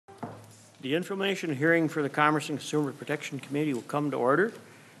The information hearing for the Commerce and Consumer Protection Committee will come to order.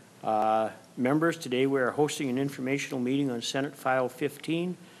 Members, today we are hosting an informational meeting on Senate File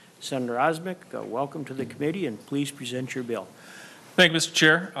 15. Senator Osmek, welcome to the committee, and please present your bill. Thank you, Mr.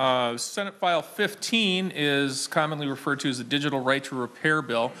 Chair. Senate File 15 is commonly referred to as the Digital Right to Repair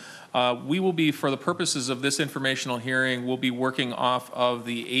Bill. We will be, for the purposes of this informational hearing, we'll be working off of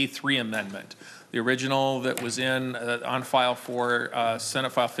the A3 amendment. The original that was on file for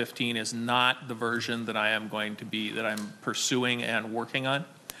Senate File 15 is not the version that I'm pursuing and working on.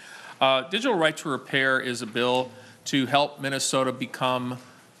 Digital Right to Repair is a bill to help Minnesota become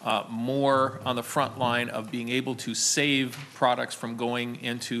more on the front line of being able to save products from going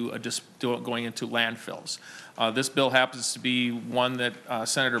into landfills. This bill happens to be one that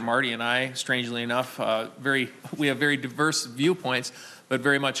Senator Marty and I, strangely enough, we have very diverse viewpoints, but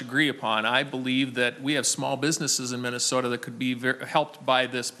very much agree upon. I believe that we have small businesses in Minnesota that could be helped by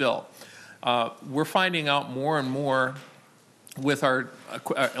this bill. We're finding out more and more with our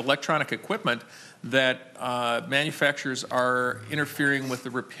electronic equipment that manufacturers are interfering with the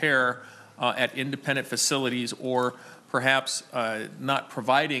repair at independent facilities, or perhaps not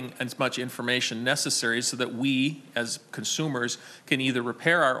providing as much information necessary so that we as consumers can either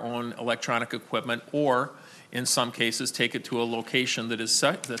repair our own electronic equipment or in some cases take it to a location that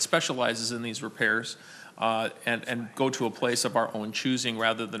specializes in these repairs and go to a place of our own choosing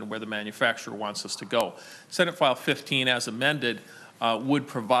rather than where the manufacturer wants us to go. Senate File 15 as amended would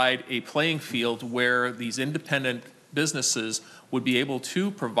provide a playing field where these independent businesses would be able to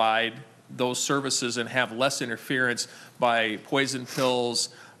provide those services and have less interference by poison pills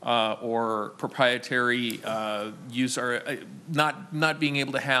or proprietary use, or not being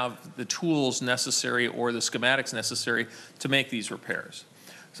able to have the tools necessary or the schematics necessary to make these repairs.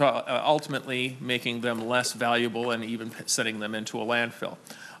 So ultimately making them less valuable and even sending them into a landfill.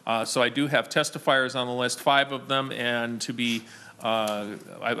 So I do have testifiers on the list, 5 of them, and to be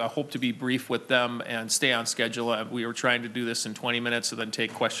I hope to be brief with them and stay on schedule. We were trying to do this in 20 minutes and then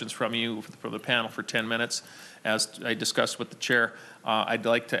take questions from you from the panel for 10 minutes. As I discussed with the chair, I'd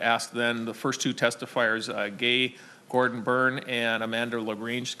like to ask then the first 2 testifiers, Gay Gordon Byrne and Amanda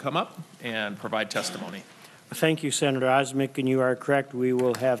LaGrange, to come up and provide testimony. Thank you, Senator Osmek, and you are correct. We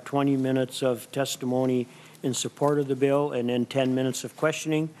will have 20 minutes of testimony in support of the bill and then 10 minutes of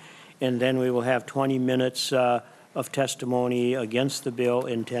questioning, and then we will have 20 minutes of testimony against the bill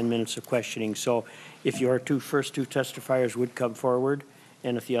and 10 minutes of questioning. So if your first two testifiers would come forward,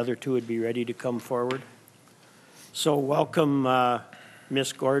 and if the other 2 would be ready to come forward. So welcome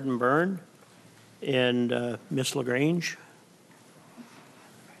Ms. Gordon Byrne and Ms. LaGrange.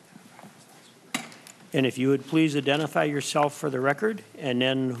 And if you would please identify yourself for the record, and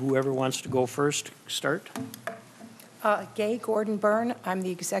then whoever wants to go first, start. Gay Gordon Byrne. I'm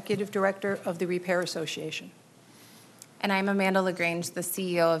the Executive Director of the Repair Association. And I'm Amanda LaGrange, the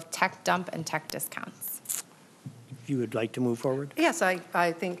CEO of Tech Dump and Tech Discounts. If you would like to move forward. Yes,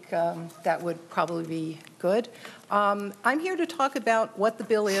 I think that would probably be good. I'm here to talk about what the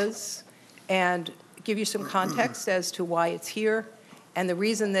bill is and give you some context as to why it's here and the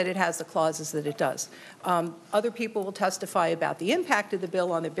reason that it has the clauses that it does. Other people will testify about the impact of the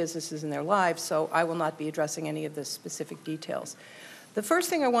bill on their businesses and their lives, so I will not be addressing any of the specific details. The first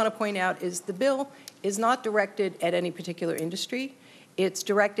thing I want to point out is the bill is not directed at any particular industry. It's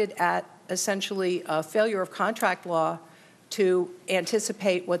directed at essentially a failure of contract law to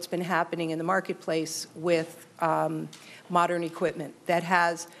anticipate what's been happening in the marketplace with modern equipment that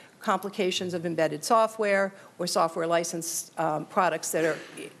has complications of embedded software or software licensed products that are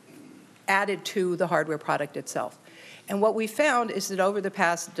added to the hardware product itself. And what we found is that over the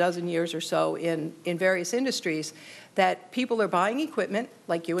past dozen years or so in various industries, that people are buying equipment,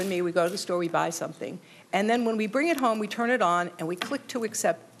 like you and me, we go to the store, we buy something, and then when we bring it home, we turn it on and we click to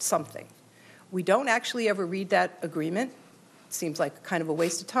accept something. We don't actually ever read that agreement. It seems like kind of a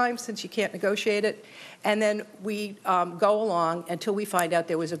waste of time since you can't negotiate it. And then we go along until we find out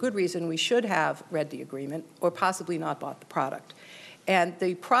there was a good reason we should have read the agreement or possibly not bought the product. And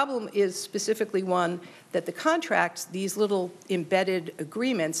the problem is specifically one that the contracts, these little embedded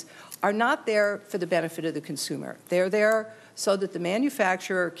agreements, are not there for the benefit of the consumer. They're there so that the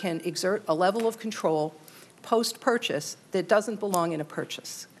manufacturer can exert a level of control post-purchase that doesn't belong in a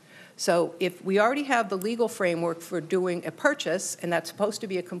purchase. So if we already have the legal framework for doing a purchase, and that's supposed to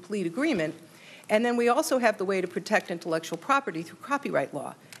be a complete agreement, and then we also have the way to protect intellectual property through copyright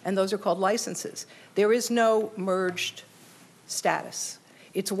law, and those are called licenses. There is no merged status.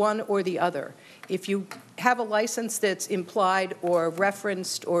 It's one or the other. If you have a license that's implied or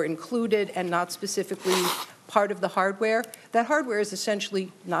referenced or included and not specifically part of the hardware, that hardware is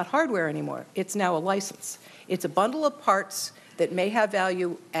essentially not hardware anymore. It's now a license. It's a bundle of parts that may have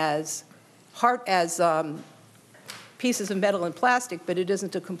value as pieces of metal and plastic, but it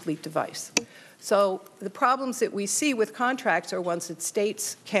isn't a complete device. So the problems that we see with contracts are ones that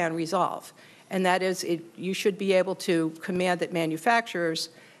states can resolve, and that is you should be able to command that manufacturers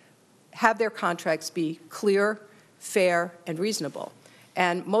have their contracts be clear, fair, and reasonable.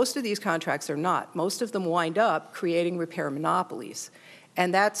 And most of these contracts are not. Most of them wind up creating repair monopolies.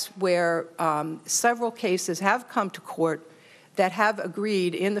 And that's where several cases have come to court that have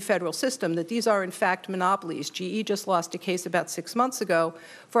agreed in the federal system that these are in fact monopolies. GE just lost a case about 6 months ago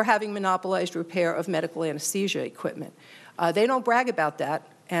for having monopolized repair of medical anesthesia equipment. They don't brag about that,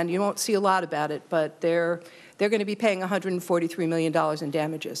 and you won't see a lot about it, but they're going to be paying $143 million in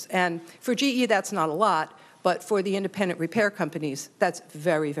damages. And for GE, that's not a lot, but for the independent repair companies, that's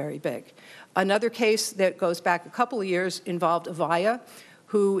very, very big. Another case that goes back a couple of years involved Avaya,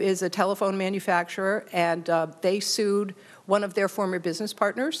 who is a telephone manufacturer, and they sued one of their former business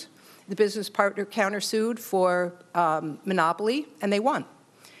partners. The business partner countersued for monopoly, and they won.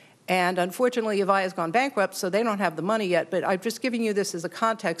 And unfortunately, Avaya has gone bankrupt, so they don't have the money yet, but I'm just giving you this as a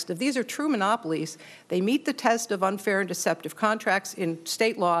context of these are true monopolies. They meet the test of unfair and deceptive contracts in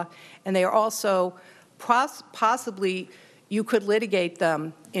state law, and they are also possibly, you could litigate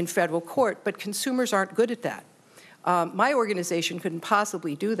them in federal court, but consumers aren't good at that. My organization couldn't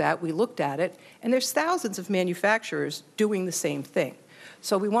possibly do that. We looked at it, and there's thousands of manufacturers doing the same thing.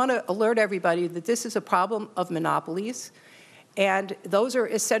 So we want to alert everybody that this is a problem of monopolies, and those are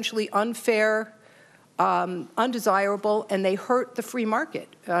essentially unfair, undesirable, and they hurt the free market.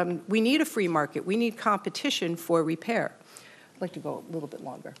 We need a free market. We need competition for repair. I'd like to go a little bit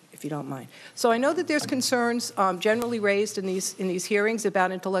longer, if you don't mind. So I know that there's concerns generally raised in these hearings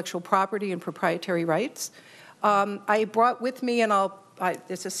about intellectual property and proprietary rights. I brought with me, and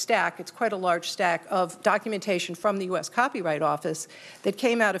there's a stack, it's quite a large stack, of documentation from the U.S. Copyright Office that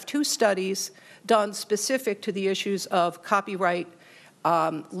came out of 2 studies done specific to the issues of copyright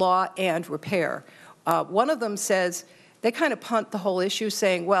law and repair. One of them says, they kind of punt the whole issue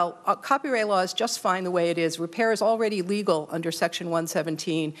saying, well, copyright law is just fine the way it is. Repair is already legal under Section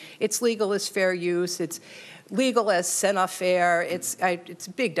 117. It's legal as fair use. It's legal as savoir-faire. It's a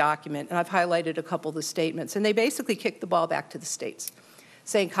big document, and I've highlighted a couple of the statements. And they basically kick the ball back to the states,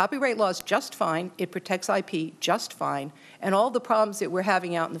 saying copyright law is just fine. It protects IP just fine. And all the problems that we're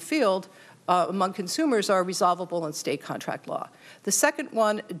having out in the field among consumers are resolvable in state contract law. The second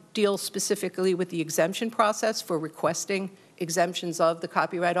one deals specifically with the exemption process for requesting exemptions of the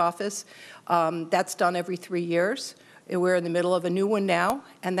Copyright Office. That's done every 3 years. We're in the middle of a new one now,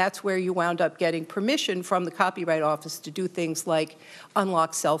 and that's where you wound up getting permission from the Copyright Office to do things like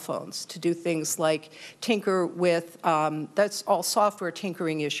unlock cell phones, to do things like tinker with, that's all software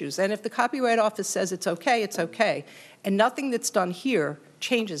tinkering issues. And if the Copyright Office says it's okay, it's okay. And nothing that's done here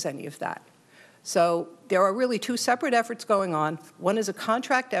changes any of that. So there are really 2 separate efforts going on. One is a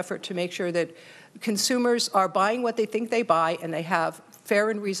contract effort to make sure that consumers are buying what they think they buy and they have fair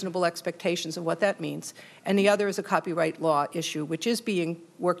and reasonable expectations of what that means. And the other is a copyright law issue, which is being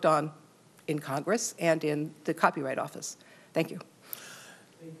worked on in Congress and in the Copyright Office. Thank you.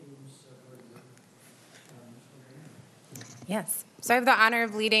 Thank you, Ms. Yes. So I have the honor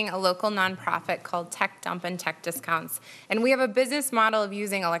of leading a local nonprofit called Tech Dump and Tech Discounts. And we have a business model of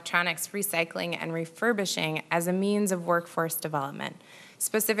using electronics recycling and refurbishing as a means of workforce development,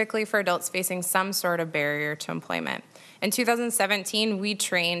 specifically for adults facing some sort of barrier to employment. In 2017, we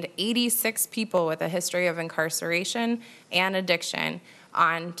trained 86 people with a history of incarceration and addiction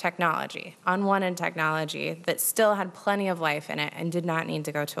on technology, unwanted technology that still had plenty of life in it and did not need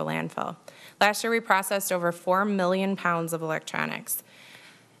to go to a landfill. Last year, we processed over 4 million pounds of electronics.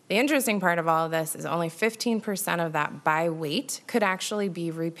 The interesting part of all of this is only 15% of that by weight could actually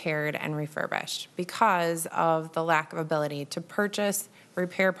be repaired and refurbished because of the lack of ability to purchase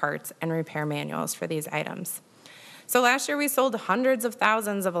repair parts and repair manuals for these items. So last year we sold hundreds of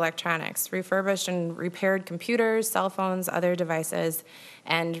thousands of electronics, refurbished and repaired computers, cell phones, other devices,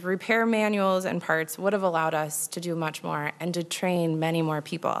 and repair manuals and parts would have allowed us to do much more and to train many more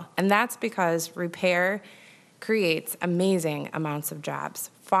people. And that's because repair creates amazing amounts of jobs,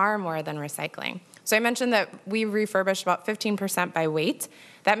 far more than recycling. So I mentioned that we refurbish about 15% by weight.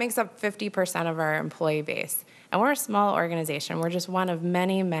 That makes up 50% of our employee base. And we're a small organization. We're just one of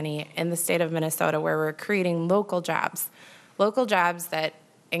many, many in the state of Minnesota where we're creating local jobs that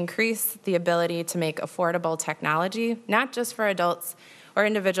increase the ability to make affordable technology, not just for adults or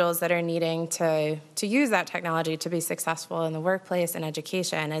individuals that are needing to use that technology to be successful in the workplace and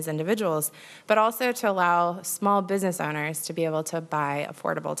education as individuals, but also to allow small business owners to be able to buy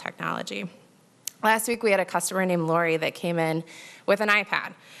affordable technology. Last week, we had a customer named Lori that came in with an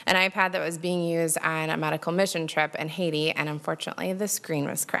iPad that was being used on a medical mission trip in Haiti, and unfortunately, the screen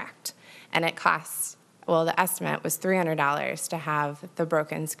was cracked. And it cost, well, the estimate was $300 to have the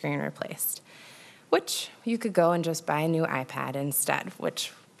broken screen replaced, which you could go and just buy a new iPad instead,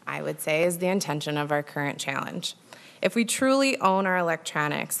 which I would say is the intention of our current challenge. If we truly own our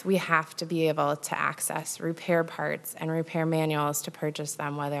electronics, we have to be able to access repair parts and repair manuals to purchase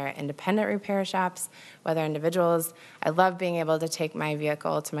them, whether at independent repair shops, whether individuals. I love being able to take my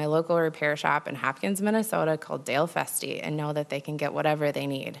vehicle to my local repair shop in Hopkins, Minnesota called Dale Festi and know that they can get whatever they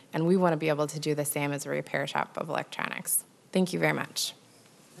need. And we want to be able to do the same as a repair shop of electronics. Thank you very much.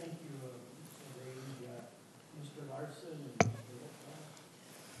 Thank you, Mr. Larson.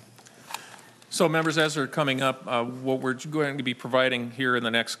 So members, as they're coming up, what we're going to be providing here in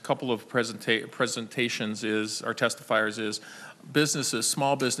the next couple of presentations is, our testifiers is, businesses,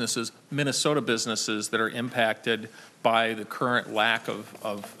 small businesses, Minnesota businesses that are impacted by the current lack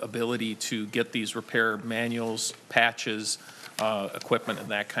of ability to get these repair manuals, patches, equipment, and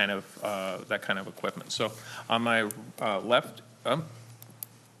that kind of equipment. So on my left,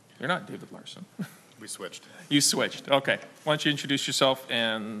 you're not David Larson. We switched. You switched. Okay. Why don't you introduce yourself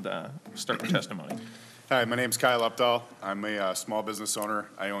and start your testimony? Hi, my name's Kyle Updahl. I'm a small business owner.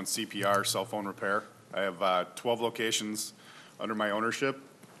 I own CPR, cell phone repair. I have 12 locations under my ownership.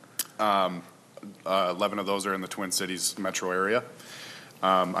 11 of those are in the Twin Cities metro area.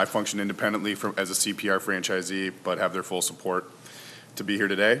 I function independently as a CPR franchisee, but have their full support to be here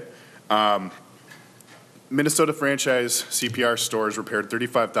today. Minnesota franchise CPR stores repaired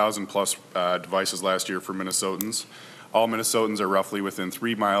 35,000 plus devices last year for Minnesotans. All Minnesotans are roughly within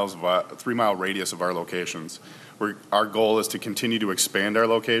 3 mile radius of our locations. Our goal is to continue to expand our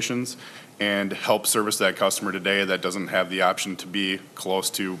locations and help service that customer today that doesn't have the option to be close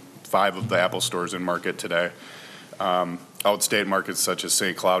to 5 of the Apple stores in market today. Outstate markets such as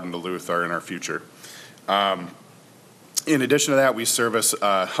St. Cloud and Duluth are in our future. In addition to that, we service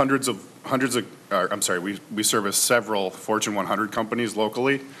we service several Fortune 100 companies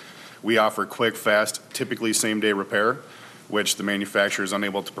locally. We offer quick, fast, typically same-day repair, which the manufacturer is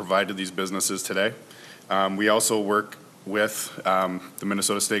unable to provide to these businesses today. We also work with the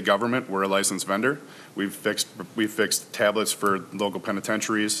Minnesota State Government. We're a licensed vendor. We've fixed tablets for local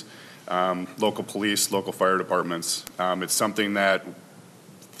penitentiaries, local police, local fire departments. It's something that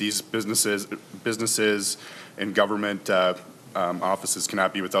these businesses and government offices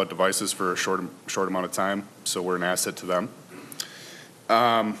cannot be without devices for a short amount of time, so we're an asset to them.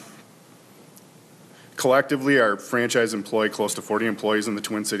 Collectively, our franchise employ close to 40 employees in the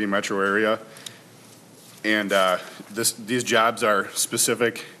Twin City metro area, and these jobs are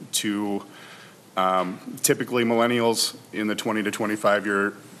specific to typically millennials in the 20 to 25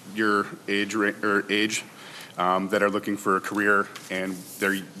 year age that are looking for a career, and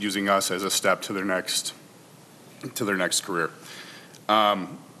they're using us as a step to their next career.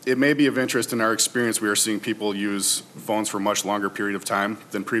 It may be of interest. In our experience, we are seeing people use phones for a much longer period of time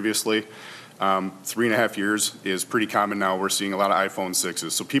than previously. 3.5 years is pretty common now. We're seeing a lot of iPhone 6s.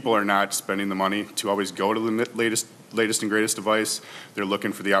 So people are not spending the money to always go to the latest and greatest device. They're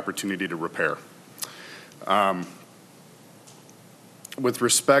looking for the opportunity to repair. With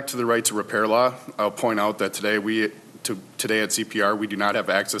respect to the right to repair law, I'll point out that today at CPR, we do not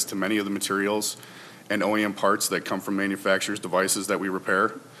have access to many of the materials and OEM parts that come from manufacturers' devices that we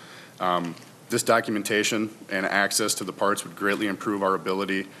repair. This documentation and access to the parts would greatly improve our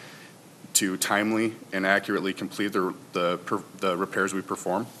ability to timely and accurately complete the repairs we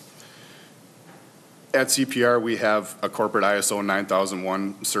perform. At CPR, we have a corporate ISO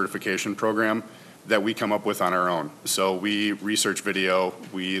 9001 certification program that we come up with on our own. So we research video,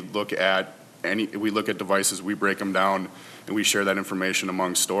 we look at devices, we break them down, and we share that information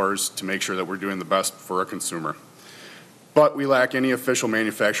among stores to make sure that we're doing the best for our consumer. But we lack any official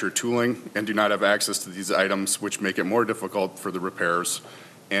manufacturer tooling and do not have access to these items, which make it more difficult for the repairs.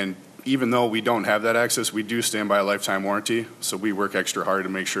 And even though we don't have that access, we do stand by a lifetime warranty, so we work extra hard to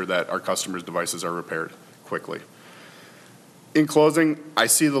make sure that our customers' devices are repaired quickly. In closing, I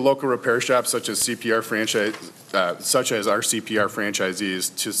see the local repair shops such as our CPR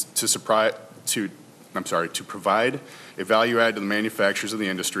franchisees to provide a value add to the manufacturers of the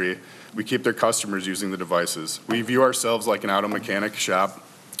industry. We keep their customers using the devices. We view ourselves like an auto mechanic shop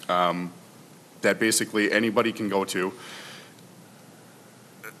that basically anybody can go to.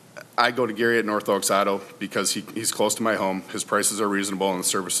 I go to Gary at North Oaks Auto because he's close to my home. His prices are reasonable and the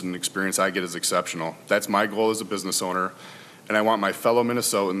service and experience I get is exceptional. That's my goal as a business owner. And I want my fellow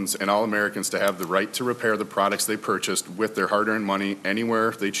Minnesotans and all Americans to have the right to repair the products they purchased with their hard-earned money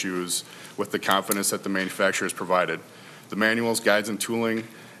anywhere they choose with the confidence that the manufacturer has provided. The manuals, guides, and tooling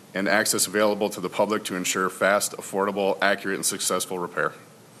and access available to the public to ensure fast, affordable, accurate, and successful repair.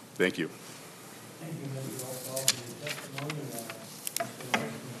 Thank you. Thank you, Mr. Rockwell, for your testimony.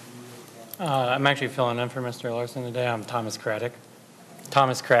 I'm actually filling in for Mr. Larson today. I'm Thomas Craddock.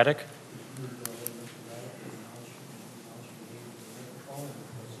 Thomas Craddock.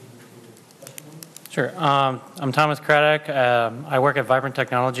 Sure. I'm Thomas Craddock. I work at Vibrant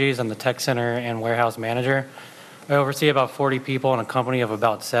Technologies. I'm the tech center and warehouse manager. I oversee about 40 people in a company of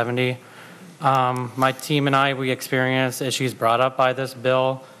about 70. My team and I, we experience issues brought up by this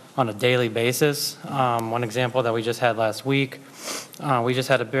bill on a daily basis. One example that we just had last week, we just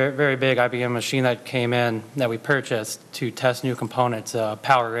had a very big IBM machine that came in that we purchased to test new components,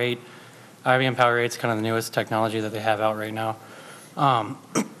 Power8. IBM Power8 is kind of the newest technology that they have out right now.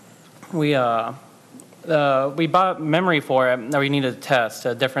 We bought memory for it that we needed to test.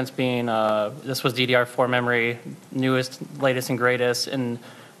 The difference being this was DDR4 memory, newest, latest, and greatest, and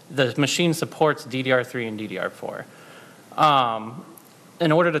the machine supports DDR3 and DDR4.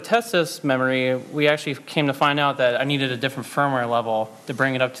 In order to test this memory, we actually came to find out that I needed a different firmware level to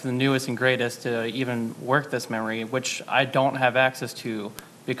bring it up to the newest and greatest to even work this memory, which I don't have access to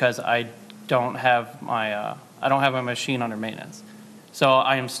because I don't have my machine under maintenance. So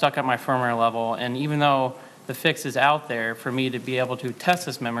I am stuck at my firmware level, and even though the fix is out there for me to be able to test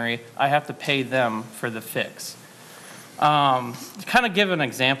this memory, I have to pay them for the fix. To kind of give an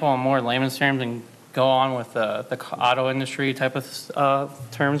example in more layman's terms and go on with the auto industry type of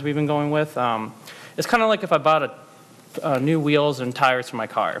terms we've been going with, it's kind of like if I bought new wheels and tires for my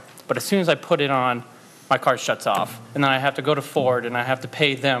car, but as soon as I put it on, my car shuts off, and then I have to go to Ford and I have to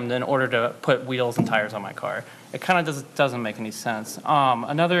pay them in order to put wheels and tires on my car. It kind of doesn't make any sense.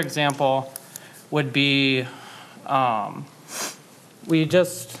 Another example would be I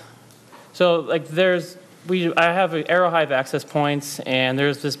have Aerohive access points, and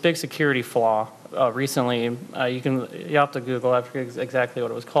there's this big security flaw recently. You have to Google, I forget exactly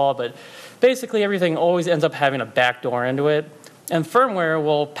what it was called, but basically everything always ends up having a backdoor into it, and firmware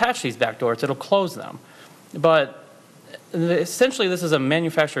will patch these backdoors. It'll close them. But essentially, this is a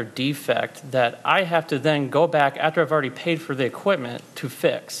manufacturer defect that I have to then go back after I've already paid for the equipment to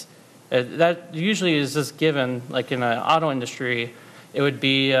fix. That usually is just given, like in the auto industry, it would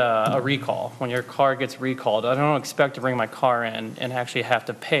be a recall. When your car gets recalled, I don't expect to bring my car in and actually have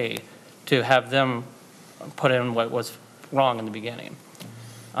to pay to have them put in what was wrong in the beginning.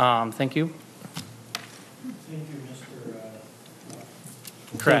 Thank you. Thank you, Mr.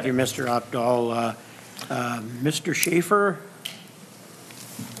 Craddock. Thank you, Mr. Opdahl. Mr. Schaefer?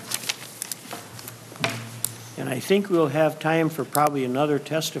 And I think we'll have time for probably another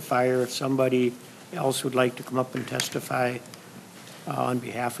testifier if somebody else would like to come up and testify on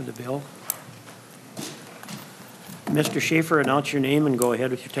behalf of the bill. Mr. Schaefer, announce your name and go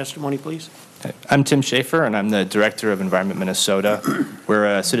ahead with your testimony, please. I'm Tim Schaefer, and I'm the Director of Environment Minnesota.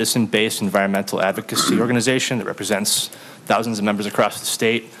 We're a citizen-based environmental advocacy organization that represents thousands of members across the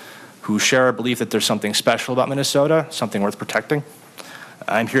state who share our belief that there's something special about Minnesota, something worth protecting.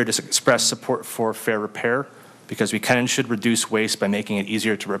 I'm here to express support for fair repair because we can and should reduce waste by making it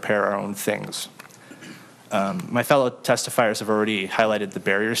easier to repair our own things. My fellow testifiers have already highlighted the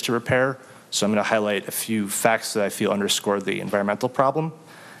barriers to repair, so I'm going to highlight a few facts that I feel underscore the environmental problem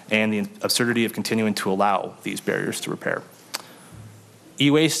and the absurdity of continuing to allow these barriers to repair.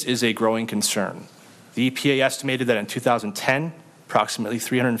 E-waste is a growing concern. The EPA estimated that in 2010, approximately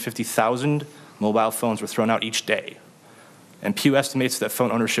 350,000 mobile phones were thrown out each day. And Pew estimates that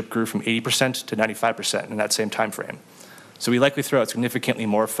phone ownership grew from 80% to 95% in that same time frame. So we likely throw out significantly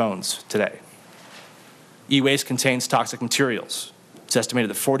more phones today. E-waste contains toxic materials. It's estimated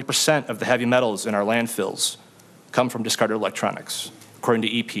that 40% of the heavy metals in our landfills come from discarded electronics, according to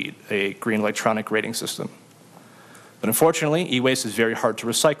EPEAT, a green electronic rating system. But unfortunately, e-waste is very hard to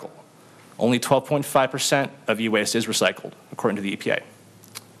recycle. Only 12.5% of e-waste is recycled, according to the EPA.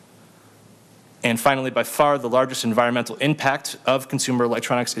 And finally, by far the largest environmental impact of consumer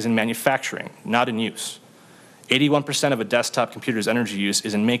electronics is in manufacturing, not in use. 81% of a desktop computer's energy use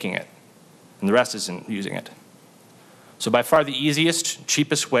is in making it, and the rest is in using it. So by far the easiest,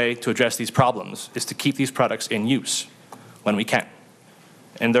 cheapest way to address these problems is to keep these products in use when we can.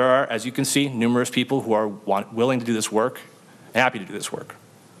 And there are, as you can see, numerous people who are willing to do this work and happy to do this work.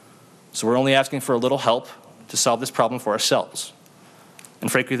 So we're only asking for a little help to solve this problem for ourselves.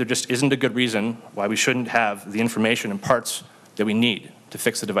 And frankly, there just isn't a good reason why we shouldn't have the information and parts that we need to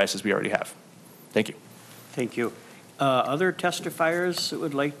fix the devices we already have. Thank you. Thank you. Other testifiers that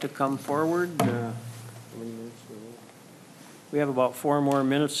would like to come forward? We have about 4 more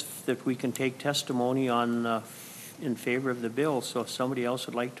minutes that we can take testimony on in favor of the bill, so if somebody else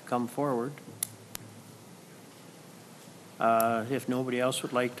would like to come forward. If nobody else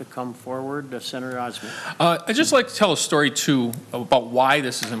would like to come forward, Senator Osmek. I'd just like to tell a story, too, about why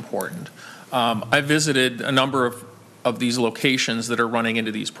this is important. I visited a number of these locations that are running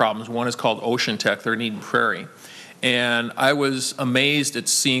into these problems. One is called Ocean Tech. They're in Eden Prairie. And I was amazed at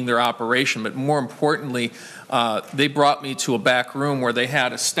seeing their operation, but more importantly, they brought me to a back room where they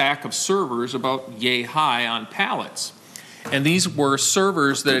had a stack of servers about yay high on pallets. And these were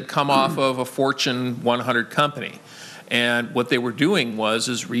servers that had come off of a Fortune 100 company. And what they were doing was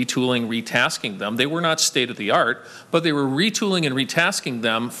retooling, retasking them. They were not state of the art, but they were retooling and retasking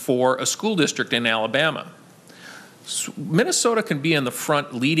them for a school district in Alabama. Minnesota can be on the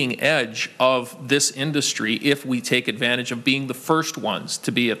front leading edge of this industry if we take advantage of being the first ones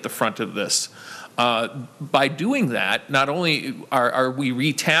to be at the front of this. By doing that, not only are we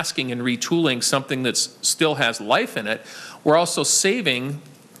retasking and retooling something that still has life in it, we're also saving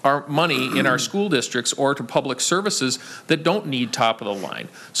our money in our school districts or to public services that don't need top of the line.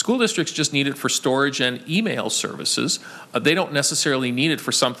 School districts just need it for storage and email services. They don't necessarily need it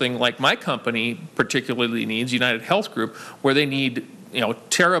for something like my company particularly needs, United Health Group, where they need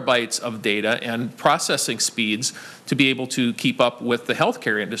terabytes of data and processing speeds to be able to keep up with the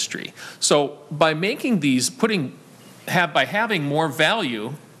healthcare industry. So by making these, by having more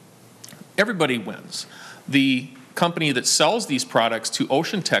value, everybody wins. The company that sells these products to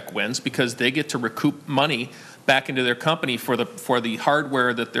Ocean Tech wins because they get to recoup money back into their company for the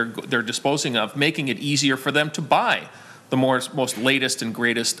hardware that they're disposing of, making it easier for them to buy the most latest and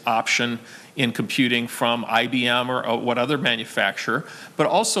greatest option in computing from IBM or what other manufacturer. But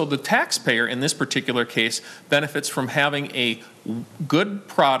also the taxpayer in this particular case benefits from having a good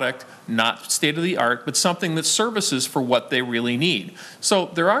product, not state of the art, but something that services for what they really need. So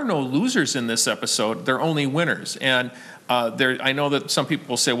there are no losers in this episode, there are only winners. And I know that some people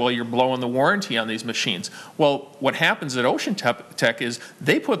will say, well, you're blowing the warranty on these machines. Well, what happens at Ocean Tech is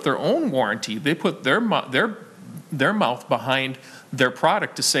they put their own warranty, they put their mouth behind their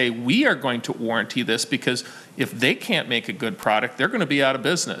product to say, we are going to warranty this, because if they can't make a good product, they're going to be out of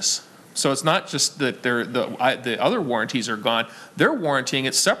business. So it's not just that the other warranties are gone, they're warranting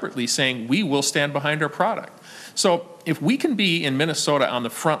it separately, saying we will stand behind our product. So if we can be in Minnesota on the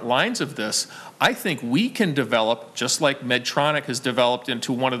front lines of this, I think we can develop, just like Medtronic has developed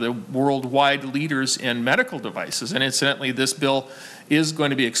into one of the worldwide leaders in medical devices. And incidentally, this bill is going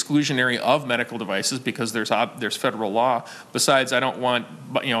to be exclusionary of medical devices because there's federal law. Besides, I don't want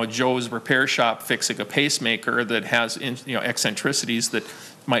Joe's repair shop fixing a pacemaker that has eccentricities that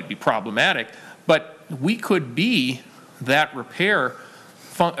might be problematic. But we could be that repair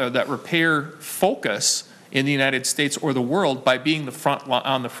focus in the United States or the world by being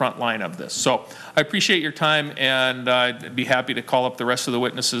on the front line of this. So I appreciate your time, and I'd be happy to call up the rest of the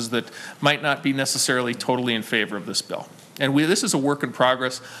witnesses that might not be necessarily totally in favor of this bill. And this is a work in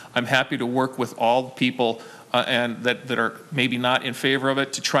progress. I'm happy to work with all people and that are maybe not in favor of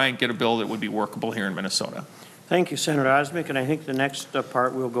it to try and get a bill that would be workable here in Minnesota. Thank you, Senator Osmek, and I think the next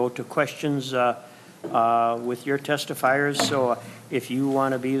part will go to questions with your testifiers. So if you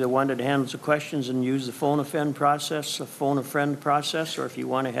want to be the one that handles the questions and use the phone a friend process, or if you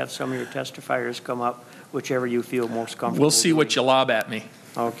want to have some of your testifiers come up, whichever you feel most comfortable. We'll see what you lob at me.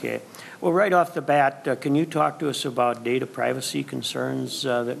 Okay. Well, right off the bat, can you talk to us about data privacy concerns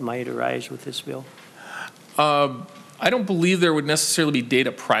that might arise with this bill? I don't believe there would necessarily be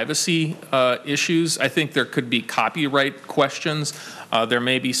data privacy issues. I think there could be copyright questions. There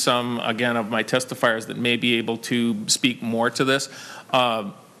may be some, again, of my testifiers that may be able to speak more to this.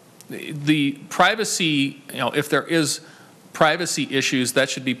 The privacy, if there is privacy issues, that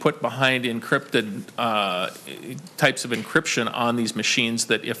should be put behind encrypted types of encryption on these machines,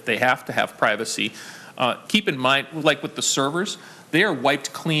 that if they have to have privacy, keep in mind, like with the servers, they are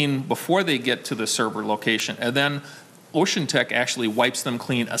wiped clean before they get to the server location, and then Ocean Tech actually wipes them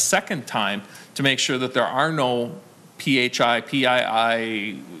clean a second time to make sure that there are no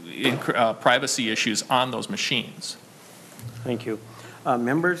PII privacy issues on those machines. Thank you.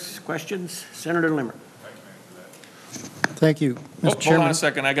 Members, questions? Senator Limmer. Thank you, Mr. Chairman. Hold on a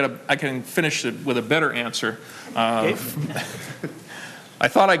second. I can finish it with a better answer. Okay. I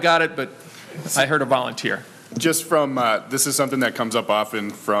thought I got it, but I heard a volunteer. Just from, this is something that comes up often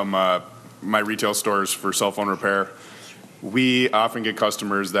from my retail stores for cell phone repair. We often get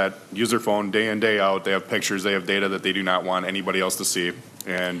customers that use their phone day in, day out. They have pictures, they have data that they do not want anybody else to see.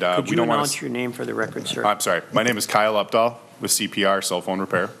 And Could we you don't want announce to. your name for the record, sir? I'm sorry. My name is Kyle Updahl with CPR Cell Phone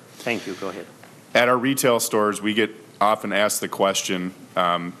Repair. Thank you, go ahead. At our retail stores, we get often asked the question,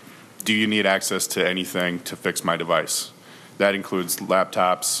 do you need access to anything to fix my device? That includes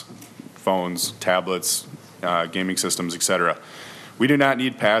laptops, phones, tablets, gaming systems, et cetera. We do not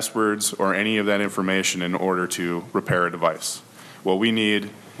need passwords or any of that information in order to repair a device. What we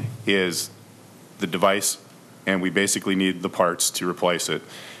need is the device, and we basically need the parts to replace it.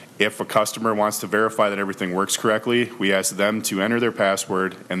 If a customer wants to verify that everything works correctly, we ask them to enter their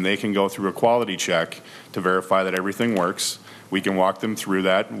password, and they can go through a quality check to verify that everything works. We can walk them through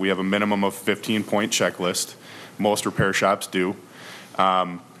that. We have a minimum of 15-point checklist. Most repair shops do.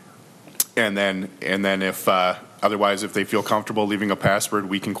 And then if otherwise, if they feel comfortable leaving a password,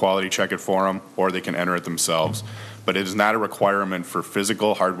 we can quality check it for them, or they can enter it themselves. But it is not a requirement for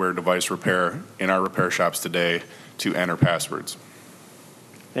physical hardware device repair in our repair shops today to enter passwords.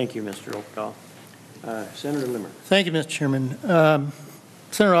 Thank you, Mr. Oakdahl. Senator Limmer. Thank you, Mr. Chairman.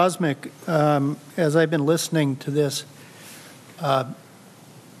 Senator Osmick, as I've been listening to this, I'm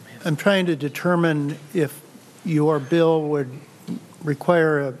trying to determine if your bill would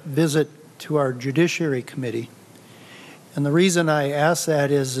require a visit to our Judiciary Committee. And the reason I ask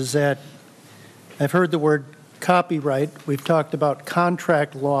that is that I've heard the word copyright, we've talked about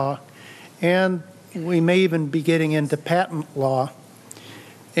contract law, and we may even be getting into patent law.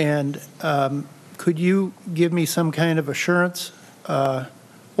 And could you give me some kind of assurance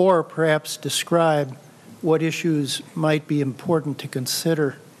or perhaps describe what issues might be important to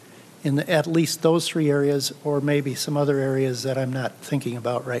consider in at least those three areas, or maybe some other areas that I'm not thinking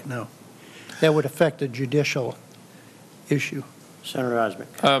about right now, that would affect a judicial issue? Senator Osmick.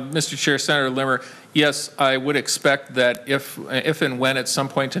 Mr. Chair, Senator Limmer, yes, I would expect that if and when at some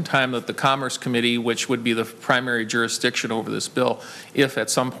point in time that the Commerce Committee, which would be the primary jurisdiction over this bill, if at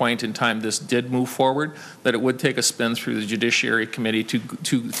some point in time this did move forward, that it would take a spin through the Judiciary Committee to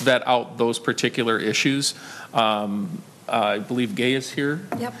vet out those particular issues. I believe Gay is here.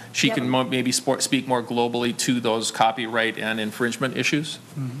 Yep. She Yep. can speak more globally to those copyright and infringement issues.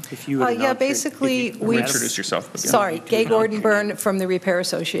 If you would Yeah, announce your- basically, if you- we- Introduce yourself again. Sorry, Gay announce Gordon your Byrne name. from the Repair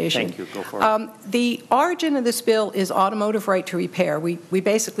Association. Thank you, go for it. The origin of this bill is automotive right to repair. We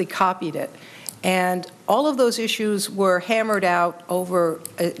basically copied it. And all of those issues were hammered out over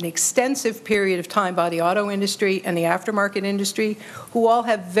an extensive period of time by the auto industry and the aftermarket industry, who all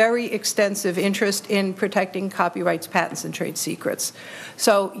have very extensive interest in protecting copyrights, patents, and trade secrets.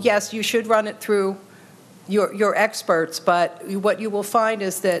 So yes, you should run it through your experts, but what you will find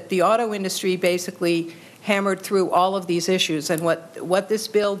is that the auto industry basically hammered through all of these issues, and what this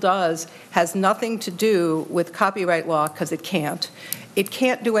bill does has nothing to do with copyright law, because it can't. It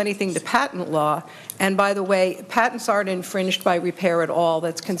can't do anything to patent law, and by the way, patents aren't infringed by repair at all.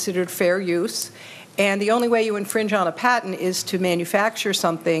 That's considered fair use, and the only way you infringe on a patent is to manufacture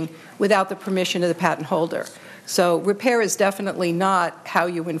something without the permission of the patent holder. So repair is definitely not how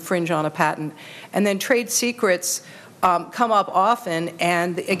you infringe on a patent. And then trade secrets come up often,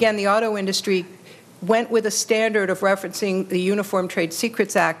 and again, the auto industry went with a standard of referencing the Uniform Trade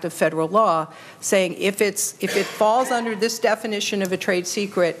Secrets Act of federal law, saying if it falls under this definition of a trade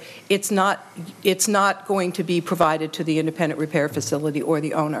secret, it's not going to be provided to the independent repair facility or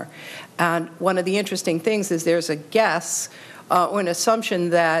the owner. And one of the interesting things is there's a guess or an assumption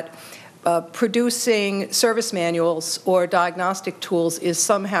that producing service manuals or diagnostic tools is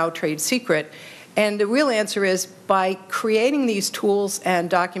somehow trade secret. And the real answer is, by creating these tools and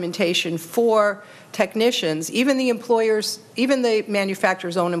documentation for technicians, even the employers, even the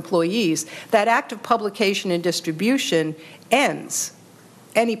manufacturer's own employees, that act of publication and distribution ends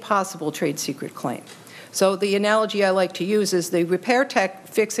any possible trade secret claim. So the analogy I like to use is the repair tech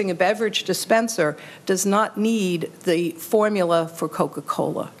fixing a beverage dispenser does not need the formula for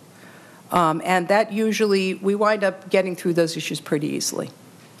Coca-Cola. And that usually, we wind up getting through those issues pretty easily.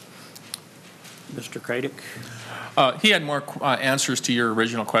 Mr. Kradick. He had more answers to your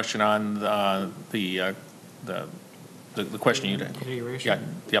original question on the question you did. Data erasure? Yeah,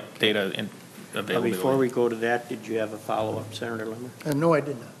 yep, data availability. Before we go to that, did you have a follow-up, Senator Limmer? No, I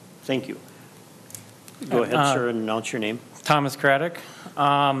did not. Thank you. Go ahead, sir, and announce your name. Thomas Craddock.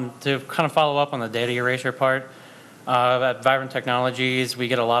 To kind of follow up on the data erasure part, at Vibrant Technologies, we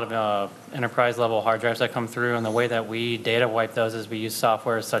get a lot of enterprise-level hard drives that come through, and the way that we data wipe those is we use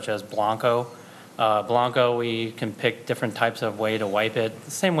software such as Blanco. Blanco, we can pick different types of way to wipe it,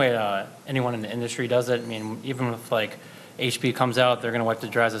 the same way anyone in the industry does it. I mean, even with like HP comes out, they're going to wipe the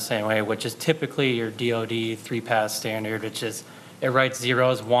drives the same way, which is typically your DoD 3-pass standard, which is it writes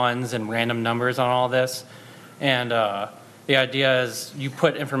zeros, ones, and random numbers on all this. And the idea is you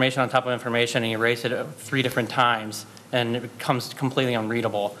put information on top of information and you erase it 3 different times, and it becomes completely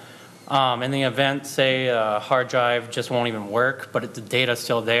unreadable. In the event, say, a hard drive just won't even work, but the data's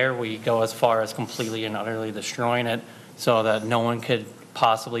still there, we go as far as completely and utterly destroying it so that no one could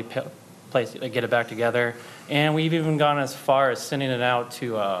possibly get it back together. And we've even gone as far as sending it out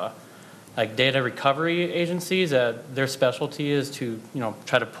to like data recovery agencies that their specialty is to,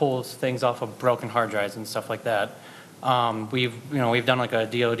 try to pull things off of broken hard drives and stuff like that. We've done like a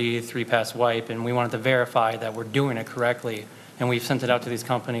DoD 3-pass wipe, and we wanted to verify that we're doing it correctly. And we've sent it out to these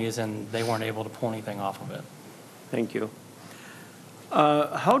companies, and they weren't able to pull anything off of it. Thank you.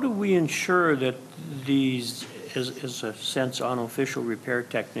 How do we ensure that these, as a sense, unofficial repair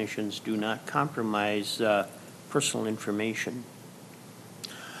technicians do not compromise personal information?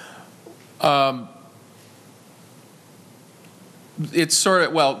 It's sort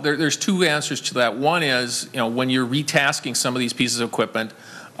of, well, there's 2 answers to that. One is, when you're retasking some of these pieces of equipment,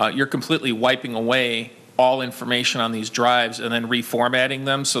 you're completely wiping away all information on these drives and then reformatting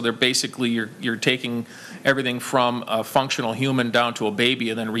them. So they're basically, you're taking everything from a functional human down to a baby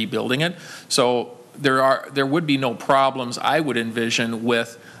and then rebuilding it. So there would be no problems, I would envision,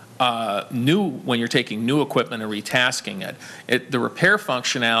 with when you're taking new equipment and retasking it. The repair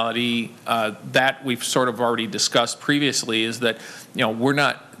functionality that we've sort of already discussed previously is that,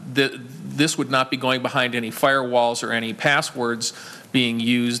 this would not be going behind any firewalls or any passwords being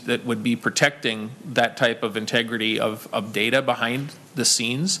used that would be protecting that type of integrity of data behind the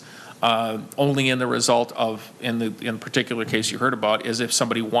scenes. Only in the result of, in the particular case you heard about, is if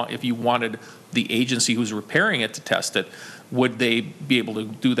you wanted the agency who's repairing it to test it, would they be able to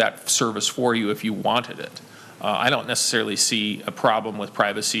do that service for you if you wanted it? I don't necessarily see a problem with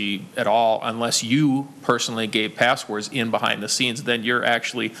privacy at all unless you personally gave passwords in behind the scenes. Then you're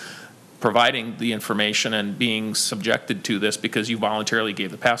actually providing the information and being subjected to this because you voluntarily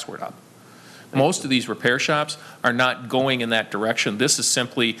gave the password up. Most of these repair shops are not going in that direction. This is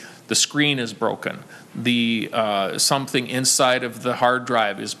simply the screen is broken. Something inside of the hard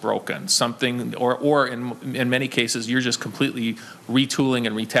drive is broken. Something, or in many cases, you're just completely retooling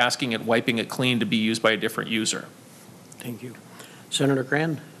and retasking it, wiping it clean to be used by a different user. Thank you. Senator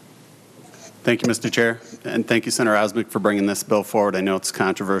Grand? Thank you, Mr. Chair, and thank you, Senator Osmick, for bringing this bill forward. I know it's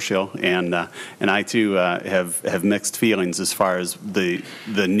controversial, and I too have mixed feelings as far as the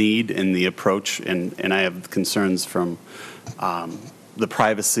need and the approach, and I have concerns from the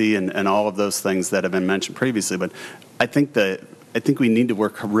privacy and all of those things that have been mentioned previously. But I think we need to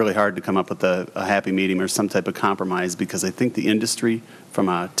work really hard to come up with a happy medium or some type of compromise, because I think the industry, from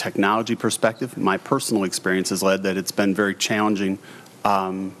a technology perspective, my personal experience has led that it's been very challenging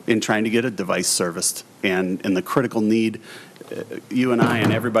in trying to get a device serviced, and the critical need, you and I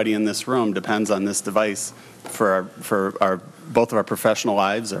and everybody in this room depends on this device for both of our professional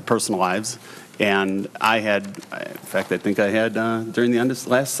lives, our personal lives. And in fact, I think I had during the end of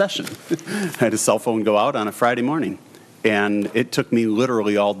last session, I had a cell phone go out on a Friday morning, and it took me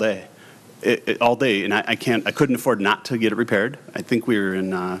literally all day. All day, and I couldn't afford not to get it repaired. I think we were in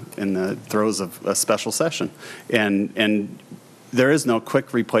the throes of a special session, and there is no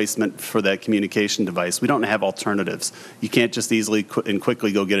quick replacement for that communication device. We don't have alternatives. You can't just easily and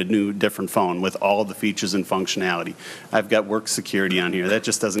quickly go get a new, different phone with all the features and functionality. I've got work security on here. That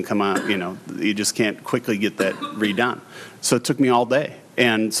just doesn't come out, you just can't quickly get that redone. So it took me all day.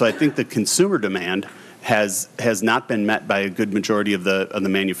 And so I think the consumer demand has not been met by a good majority of the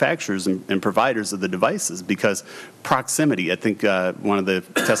manufacturers and providers of the devices, because proximity. I think one of the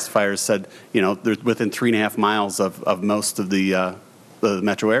testifiers said, they're within 3.5 miles of most of the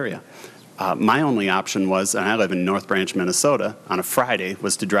metro area. My only option was, and I live in North Branch, Minnesota, on a Friday,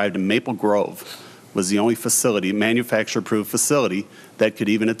 was to drive to Maple Grove. Was the only facility, manufacturer-approved facility, that could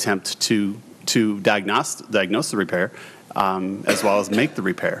even attempt to diagnose the repair, as well as make the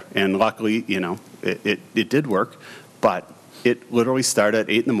repair. And luckily, it did work, but it literally started at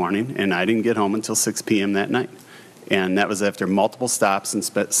 8 in the morning, and I didn't get home until 6 p.m. that night. And that was after multiple stops and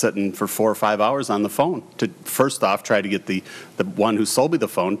sitting for 4 or 5 hours on the phone to first off try to get the one who sold me the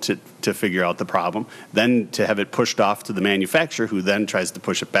phone to figure out the problem, then to have it pushed off to the manufacturer, who then tries to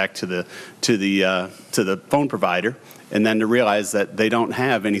push it back to the phone provider, and then to realize that they don't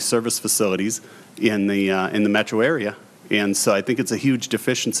have any service facilities in the metro area. And so I think it's a huge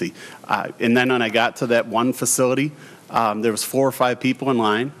deficiency. And then when I got to that one facility, there was 4 or 5 people in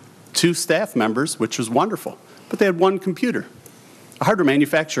line, 2 staff members, which was wonderful. But they had one computer. A hardware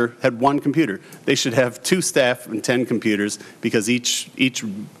manufacturer had one computer. They should have 2 staff and 10 computers because each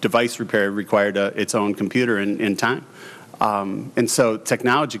device repair required its own computer in time. And so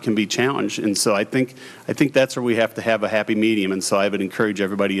technology can be challenged. And so I think that's where we have to have a happy medium. And so I would encourage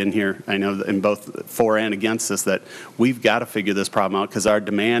everybody in here, I know in both for and against this, that we've got to figure this problem out because our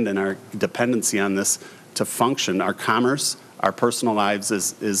demand and our dependency on this to function, our commerce, our personal lives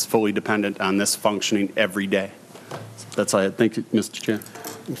is fully dependent on this functioning every day. That's all I had. Thank you, Mr. Chair.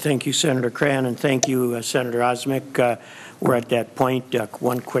 Thank you, Senator Cran, and thank you, Senator Osmick. We're at that point.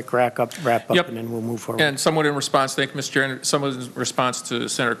 One quick wrap up, Yep. and then we'll move forward. And somewhat in response, thank you, Mr. Chair, and somewhat in response to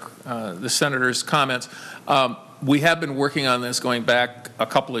the Senator's comments, we have been working on this going back a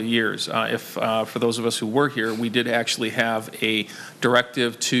couple of years. For those of us who were here, we did actually have a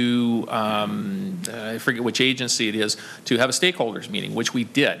directive to, I forget which agency it is, to have a stakeholders meeting, which we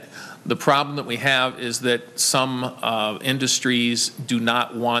did. The problem that we have is that some industries do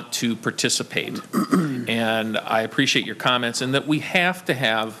not want to participate. And I appreciate your comments in that we have to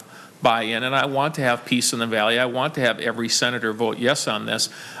have buy-in, and I want to have peace in the valley. I want to have every senator vote yes on this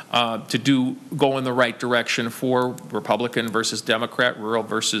to go in the right direction for Republican versus Democrat, rural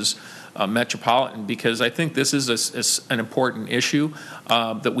versus metropolitan, because I think this is an important issue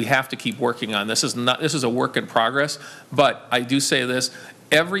that we have to keep working on. This is a work in progress, but I do say this.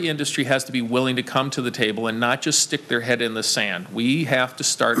 Every industry has to be willing to come to the table and not just stick their head in the sand. We have to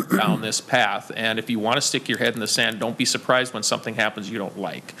start down this path, and if you want to stick your head in the sand, don't be surprised when something happens you don't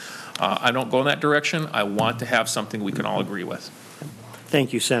like. I don't go in that direction. I want to have something we can all agree with.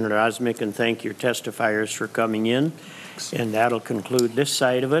 Thank you, Senator Osmick, and thank your testifiers for coming in. And that'll conclude this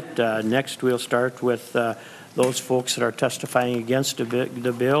side of it. Next, we'll start with those folks that are testifying against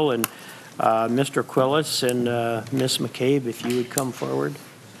the bill. And Mr. Quillis and Ms. McCabe, if you would come forward.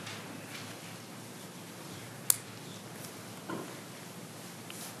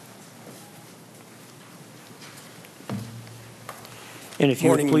 And if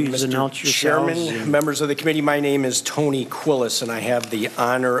you would please announce yourselves. Chairman, members of the committee, my name is Tony Quillis, and I have the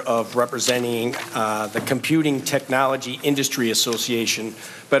honor of representing the Computing Technology Industry Association,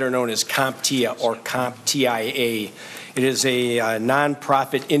 better known as CompTIA or CompTIA. It is a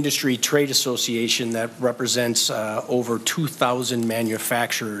nonprofit industry trade association that represents over 2,000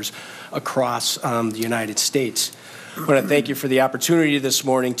 manufacturers across the United States. I want to thank you for the opportunity this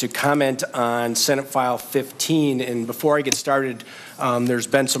morning to comment on Senate File 15. And before I get started, there's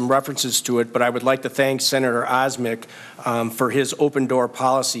been some references to it, but I would like to thank Senator Osmick for his open door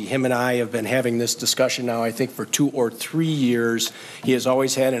policy. Him and I have been having this discussion now, I think, for 2 or 3 years. He has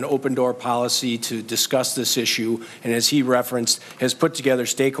always had an open door policy to discuss this issue, and as he referenced, has put together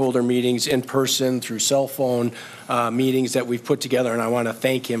stakeholder meetings in person through cell phone meetings that we've put together, and I want to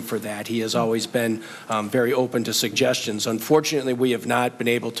thank him for that. He has always been very open to suggestions. Unfortunately, we have not been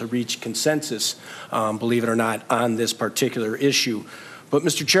able to reach consensus, believe it or not, on this particular issue. But,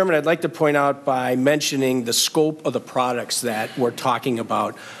 Mr. Chairman, I'd like to point out by mentioning the scope of the products that we're talking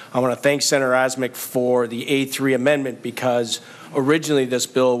about. I want to thank Senator Osmick for the A3 amendment because originally this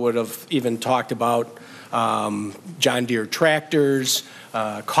bill would have even talked about John Deere tractors,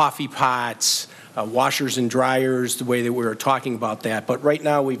 coffee pots, washers and dryers, the way that we were talking about that. But right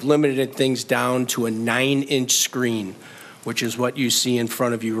now we've limited things down to a 9-inch screen, which is what you see in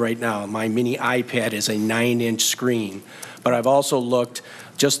front of you right now. My mini iPad is a 9-inch screen. But I've also looked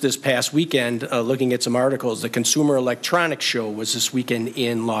just this past weekend, looking at some articles. The Consumer Electronics Show was this weekend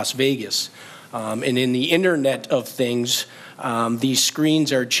in Las Vegas. And in the Internet of Things, these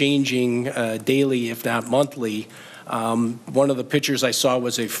screens are changing daily, if not monthly. One of the pictures I saw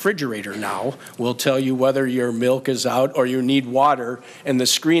was a refrigerator now. Will tell you whether your milk is out or you need water, and the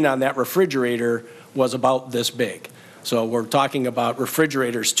screen on that refrigerator was about this big. So we're talking about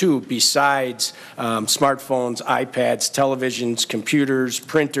refrigerators too, besides smartphones, iPads, televisions, computers,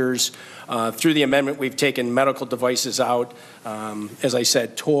 printers. Through the amendment, we've taken medical devices out, as I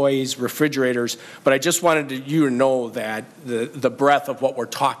said, toys, refrigerators. But I just wanted you to know that the breadth of what we're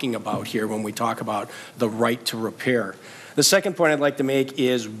talking about here when we talk about the right to repair. The second point I'd like to make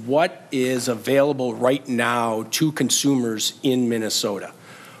is what is available right now to consumers in Minnesota.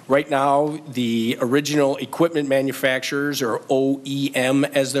 Right now, the original equipment manufacturers, or OEM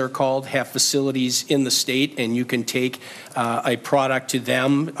as they're called, have facilities in the state, and you can take a product to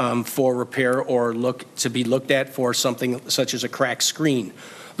them for repair or to be looked at for something such as a cracked screen.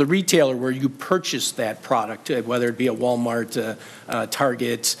 The retailer where you purchase that product, whether it be a Walmart,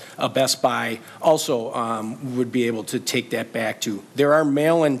 Target, a Best Buy, also would be able to take that back to. There are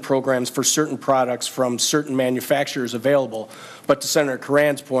mail-in programs for certain products from certain manufacturers available, but to Senator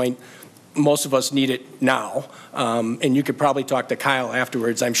Curran's point, most of us need it now. And you could probably talk to Kyle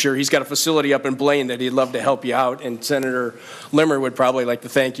afterwards. I'm sure he's got a facility up in Blaine that he'd love to help you out. And Senator Limmer would probably like to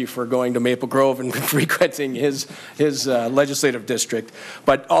thank you for going to Maple Grove and frequenting his legislative district.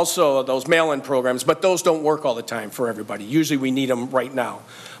 But also those mail-in programs, but those don't work all the time for everybody. Usually we need them right now.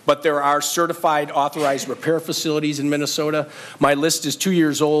 But there are certified authorized repair facilities in Minnesota. My list is 2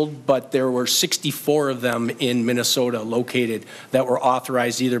 years old, but there were 64 of them in Minnesota located that were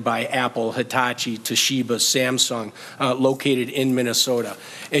authorized either by Apple, Hitachi, Toshiba, Samsung, located in Minnesota.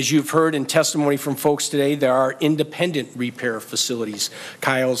 As you've heard in testimony from folks today, there are independent repair facilities.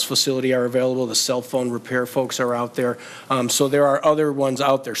 Kyle's facility are available. The cell phone repair folks are out there. So there are other ones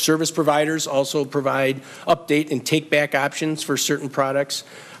out there. Service providers also provide update and take back options for certain products.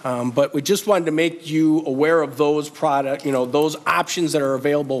 But we just wanted to make you aware of those those options that are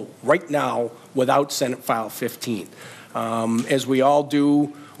available right now without Senate File 15. As we all do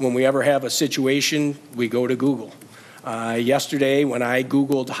when we ever have a situation, we go to Google. Yesterday, when I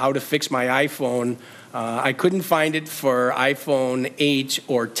Googled how to fix my iPhone, I couldn't find it for iPhone 8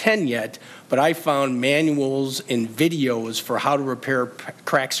 or 10 yet, but I found manuals and videos for how to repair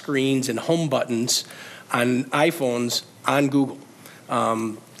cracked screens and home buttons on iPhones on Google.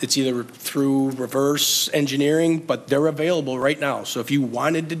 It's either through reverse engineering, but they're available right now. So if you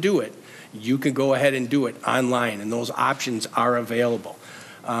wanted to do it, you can go ahead and do it online, and those options are available.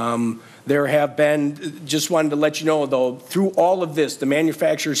 There have been, just wanted to let you know, though, through all of this, the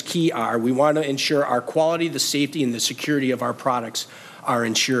manufacturer's key are, we want to ensure our quality, the safety, and the security of our products are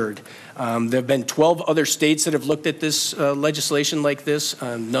ensured. There have been 12 other states that have looked at this legislation like this.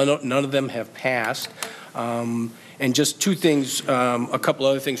 None of them have passed. And just two things, a couple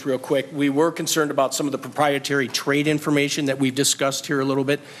other things real quick. We were concerned about some of the proprietary trade information that we've discussed here a little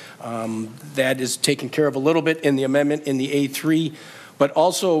bit. That is taken care of a little bit in the amendment in the A3, but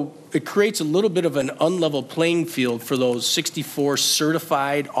also it creates a little bit of an unlevel playing field for those 64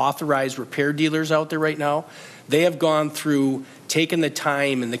 certified authorized repair dealers out there right now. They have gone through, taken the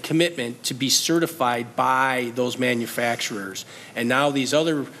time and the commitment to be certified by those manufacturers. And now these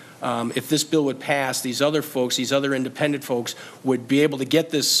other if this bill would pass, these other folks, these other independent folks would be able to get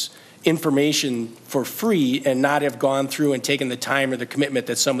this information for free and not have gone through and taken the time or the commitment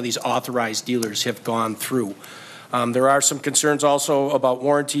that some of these authorized dealers have gone through. There are some concerns also about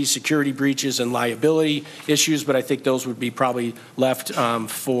warranty, security breaches, and liability issues, but I think those would be probably left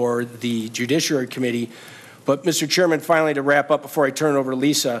for the Judiciary Committee. But, Mr. Chairman, finally, to wrap up before I turn it over to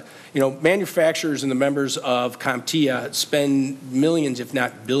Lisa, manufacturers and the members of CompTIA spend millions, if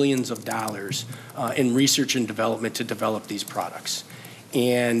not billions of dollars in research and development to develop these products.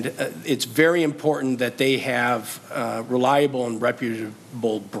 And it's very important that they have reliable and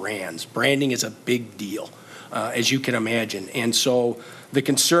reputable brands. Branding is a big deal, as you can imagine. And so the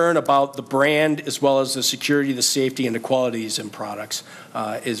concern about the brand as well as the security, the safety, and the qualities in products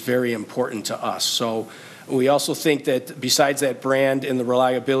is very important to us. So we also think that besides that brand and the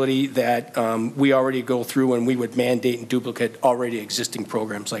reliability that we already go through and we would mandate and duplicate already existing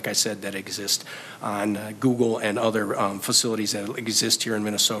programs, like I said, that exist on Google and other facilities that exist here in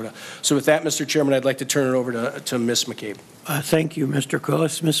Minnesota. So with that, Mr. Chairman, I'd like to turn it over to Ms. McCabe. Thank you, Mr.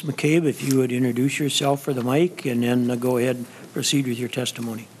 Quillis. Ms. McCabe, if you would introduce yourself for the mic and then go ahead and proceed with your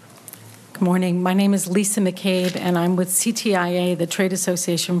testimony. Good morning. My name is Lisa McCabe, and I'm with CTIA, the Trade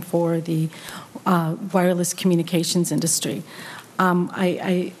Association for the Wireless Communications Industry.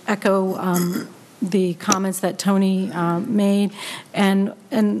 I echo the comments that Tony made,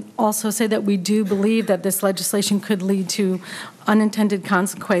 and also say that we do believe that this legislation could lead to unintended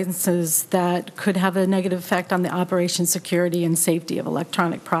consequences that could have a negative effect on the operation, security, and safety of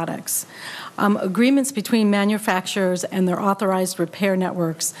electronic products. Agreements between manufacturers and their authorized repair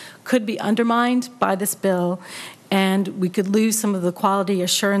networks could be undermined by this bill, and we could lose some of the quality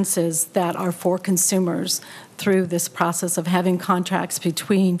assurances that are for consumers through this process of having contracts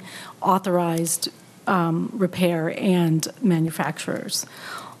between authorized repair and manufacturers.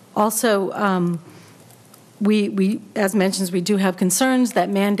 Also, we, as mentioned, we do have concerns that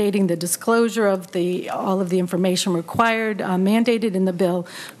mandating the disclosure of all of the information required, mandated in the bill,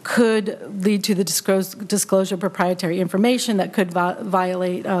 could lead to the disclosure of proprietary information that could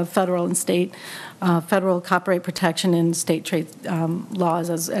violate federal and state, federal copyright protection and state trade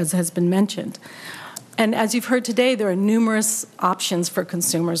laws, as has been mentioned. And as you've heard today, there are numerous options for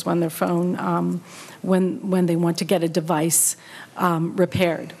consumers when their phone, when they want to get a device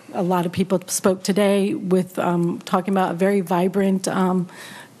repaired. A lot of people spoke today with talking about a very vibrant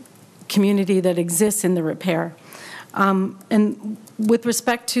community that exists in the repair. And with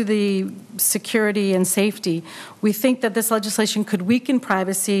respect to the security and safety, we think that this legislation could weaken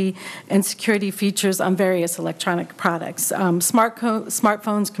privacy and security features on various electronic products.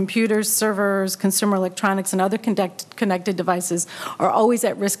 Smartphones, computers, servers, consumer electronics, and other connected devices are always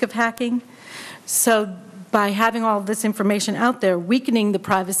at risk of hacking. So by having all of this information out there, weakening the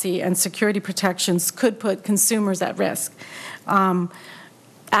privacy and security protections could put consumers at risk.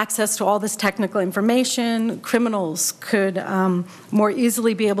 Access to all this technical information, criminals could more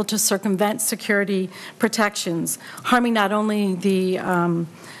easily be able to circumvent security protections, harming not only the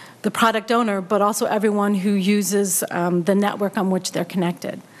product owner, but also everyone who uses the network on which they're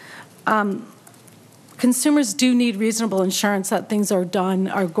connected. Consumers do need reasonable assurance that things are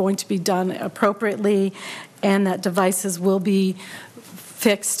going to be done appropriately, and that devices will be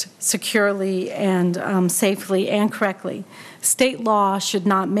fixed securely and safely and correctly. State law should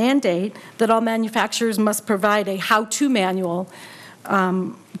not mandate that all manufacturers must provide a how-to manual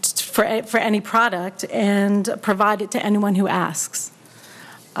for any product and provide it to anyone who asks.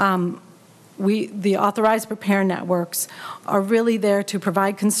 The authorized repair networks are really there to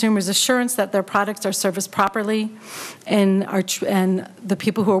provide consumers assurance that their products are serviced properly, and the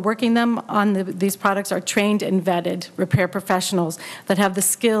people who are working them on these products are trained and vetted repair professionals that have the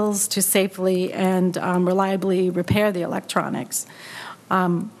skills to safely and reliably repair the electronics.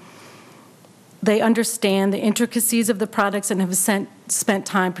 They understand the intricacies of the products and have spent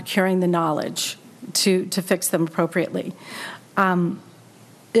time procuring the knowledge to fix them appropriately.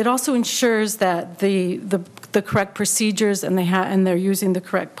 It also ensures that the correct procedures and they're using the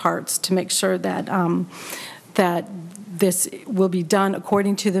correct parts to make sure that that this will be done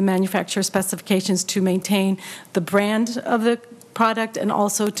according to the manufacturer specifications to maintain the brand of the product and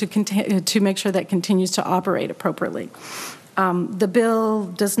also to make sure that it continues to operate appropriately. The bill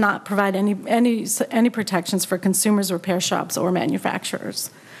does not provide any protections for consumers, repair shops, or manufacturers.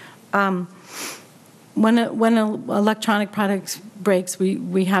 When an electronic product breaks,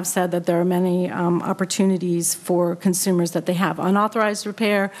 we have said that there are many opportunities for consumers that they have. Unauthorized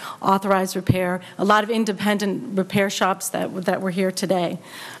repair, authorized repair, a lot of independent repair shops that were here today.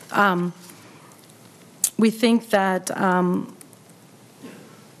 We think that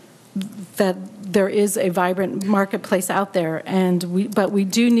that there is a vibrant marketplace out there, but we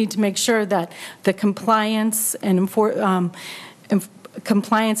do need to make sure that the compliance and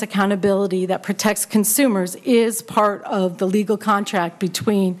compliance accountability that protects consumers is part of the legal contract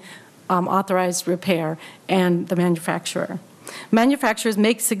between authorized repair and the manufacturer. Manufacturers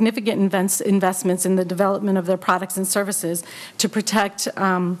make significant investments in the development of their products and services to protect,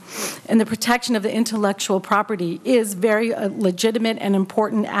 and the protection of the intellectual property is very legitimate and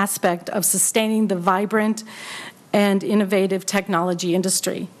important aspect of sustaining the vibrant and innovative technology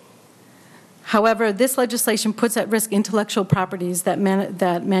industry. However, this legislation puts at risk intellectual properties that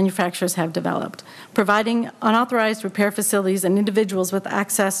manufacturers have developed. Providing unauthorized repair facilities and individuals with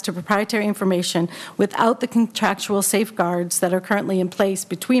access to proprietary information without the contractual safeguards that are currently in place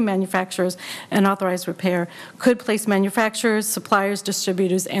between manufacturers and authorized repair could place manufacturers, suppliers,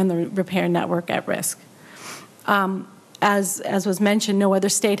 distributors, and the repair network at risk. As was mentioned, no other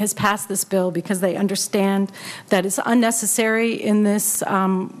state has passed this bill because they understand that it's unnecessary in this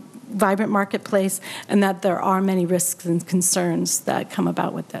vibrant marketplace, and that there are many risks and concerns that come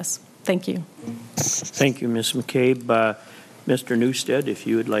about with this. Thank you. Thank you, Ms. McCabe. Mr. Newstead, if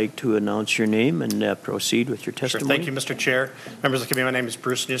you would like to announce your name and proceed with your testimony. Sure. Thank you, Mr. Chair. Members of the committee, my name is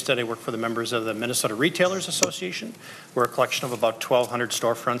Bruce Newstead. I work for the members of the Minnesota Retailers Association. We're a collection of about 1,200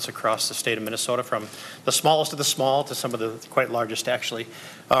 storefronts across the state of Minnesota, from the smallest of the small to some of the quite largest, actually.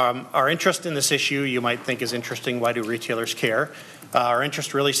 Our interest in this issue, you might think, is interesting. Why do retailers care? Our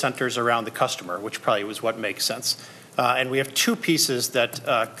interest really centers around the customer, which probably was what makes sense. And we have two pieces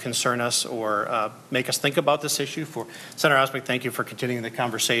that concern us or make us think about this issue. For Senator Osmek, thank you for continuing the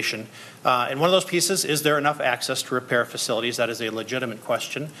conversation. And one of those pieces, is there enough access to repair facilities? That is a legitimate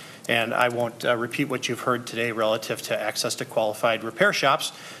question. And I won't repeat what you've heard today relative to access to qualified repair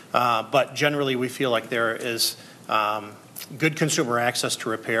shops. But generally, we feel like there is good consumer access to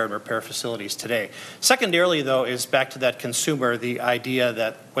repair and repair facilities today. Secondarily, though, is back to that consumer, the idea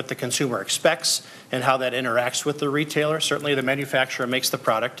that what the consumer expects and how that interacts with the retailer. Certainly the manufacturer makes the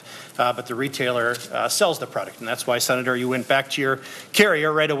product, but the retailer sells the product. And that's why, Senator, you went back to your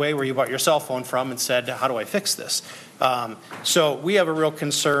carrier right away where you bought your cell phone from and said, how do I fix this? So we have a real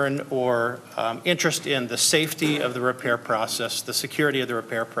concern or interest in the safety of the repair process, the security of the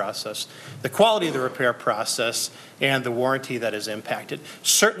repair process, the quality of the repair process, and the warranty that is impacted.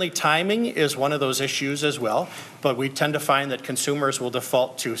 Certainly timing is one of those issues as well, but we tend to find that consumers will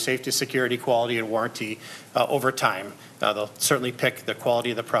default to safety, security, quality, and warranty over time. They'll certainly pick the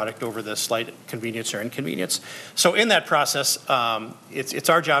quality of the product over the slight convenience or inconvenience. So in that process, it's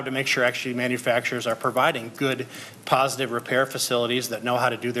our job to make sure actually manufacturers are providing good, positive repair facilities that know how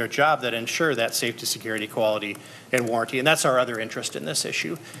to do their job, that ensure that safety, security, quality, and warranty. And that's our other interest in this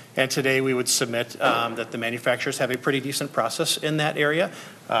issue. And today we would submit that the manufacturers have a pretty decent process in that area.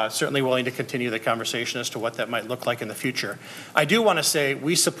 Certainly willing to continue the conversation as to what that might look like in the future. I do want to say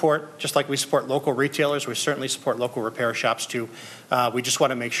we support, just like we support local retailers, we certainly support local repair shops too. We just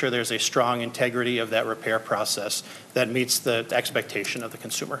want to make sure there's a strong integrity of that repair process that meets the expectation of the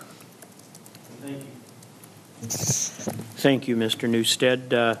consumer. Thank you. Thank you, Mr.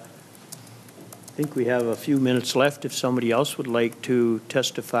 Newstead. I think we have a few minutes left. If somebody else would like to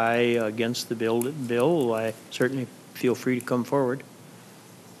testify against the bill, I certainly feel free to come forward.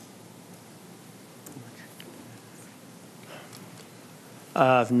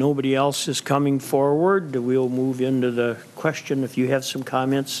 If nobody else is coming forward, we'll move into the question. If you have some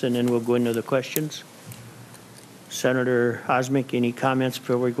comments, and then we'll go into the questions. Senator Osmick, any comments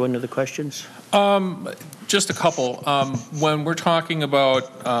before we go into the questions? Just a couple. When we're talking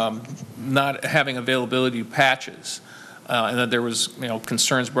about not having availability of patches, and that there was,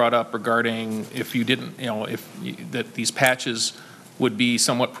 concerns brought up regarding if you didn't, that these patches would be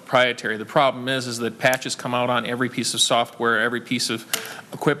somewhat proprietary. The problem is that patches come out on every piece of software, every piece of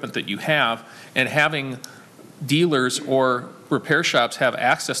equipment that you have, and having dealers or repair shops have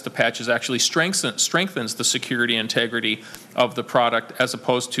access to patches actually strengthens the security and integrity of the product as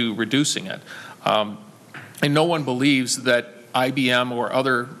opposed to reducing it. And no one believes that IBM or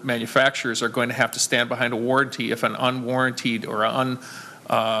other manufacturers are going to have to stand behind a warranty if an unwarranted or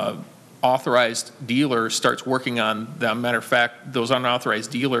unauthorized dealer starts working on them. Matter of fact, those unauthorized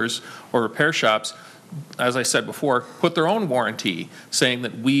dealers or repair shops, as I said before, put their own warranty saying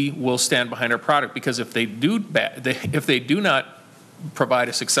that we will stand behind our product, because if they do not provide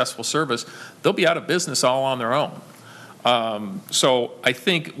a successful service, they'll be out of business all on their own. So I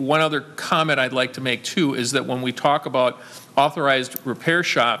think one other comment I'd like to make too is that when we talk about authorized repair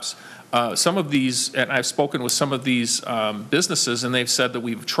shops, some of these, and I've spoken with some of these businesses, and they've said that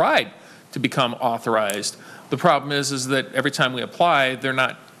we've tried to become authorized. The problem is that every time we apply, they're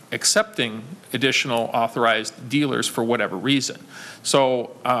not accepting additional authorized dealers for whatever reason.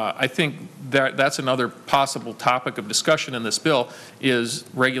 So I think that's another possible topic of discussion in this bill, is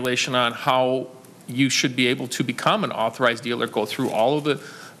regulation on how you should be able to become an authorized dealer, go through all of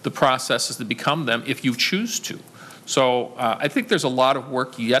the processes to become them if you choose to. So I think there's a lot of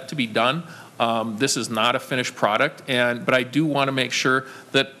work yet to be done. This is not a finished product, but I do want to make sure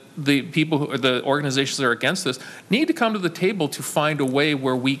that the organizations that are against this need to come to the table to find a way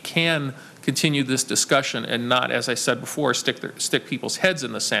where we can continue this discussion and not, as I said before, stick people's heads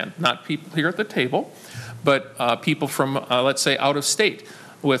in the sand. Not people here at the table, but people from, let's say, out of state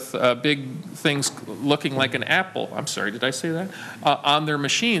with big things looking like an apple, I'm sorry, did I say that? On their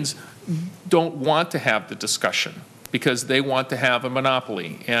machines, don't want to have the discussion because they want to have a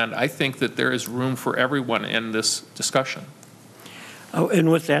monopoly. And I think that there is room for everyone in this discussion. Oh,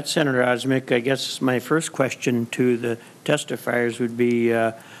 and with that, Senator Osmick, I guess my first question to the testifiers would be,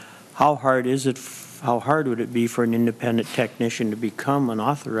 how hard would it be for an independent technician to become an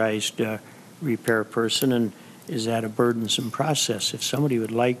authorized repair person, and is that a burdensome process? If somebody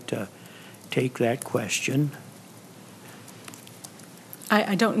would like to take that question.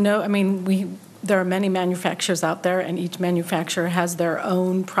 I don't know. I mean, there are many manufacturers out there, and each manufacturer has their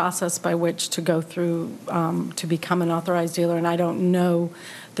own process by which to go through to become an authorized dealer, and I don't know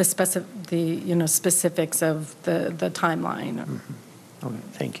the specifics of the timeline. Mm-hmm. Okay,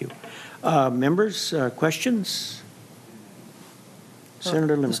 thank you. Members, questions?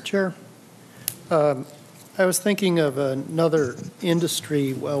 Senator Limmer. Mr. Chair, I was thinking of another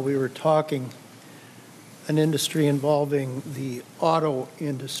industry while we were talking, an industry involving the auto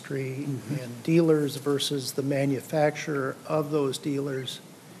industry and dealers versus the manufacturer of those dealers.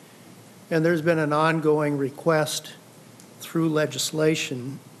 And there's been an ongoing request through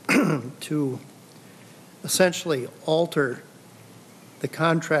legislation to essentially alter the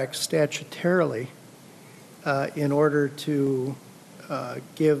contract statutorily in order to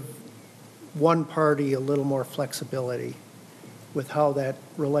give one party a little more flexibility with how that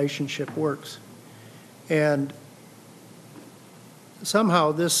relationship works. And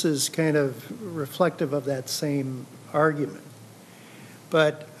somehow this is kind of reflective of that same argument.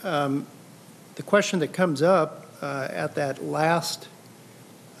 But the question that comes up at that last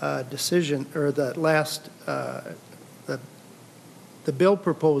decision, or that last, the bill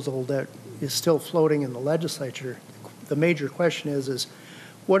proposal that is still floating in the legislature, the major question is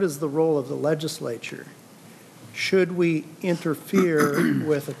what is the role of the legislature? Should we interfere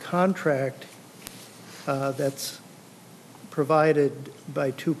with a contract that's provided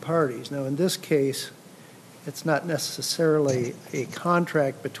by two parties? Now, in this case, it's not necessarily a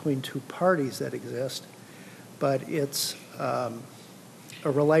contract between two parties that exist, but it's a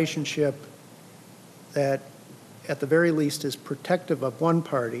relationship that, at the very least, is protective of one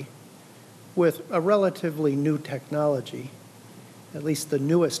party with a relatively new technology. At least the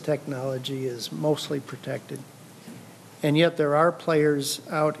newest technology is mostly protected. And yet there are players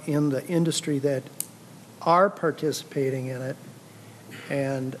out in the industry that are participating in it,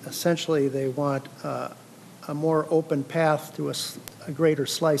 and essentially they want a more open path to a greater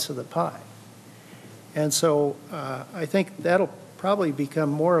slice of the pie. And so I think that'll probably become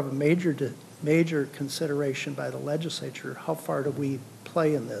more of a major consideration by the legislature. How far do we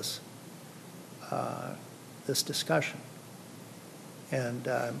play in this discussion? And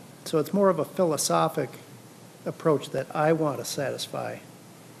so it's more of a philosophic approach that I want to satisfy,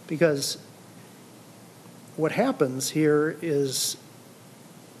 because what happens here is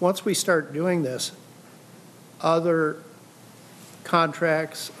once we start doing this, other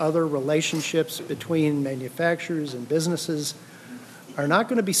contracts, other relationships between manufacturers and businesses are not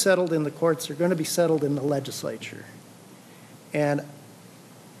going to be settled in the courts, they're going to be settled in the legislature. And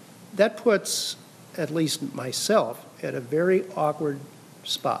that puts at least myself at a very awkward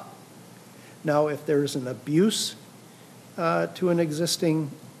spot. Now, if there's an abuse to an existing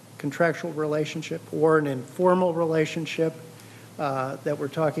contractual relationship or an informal relationship that we're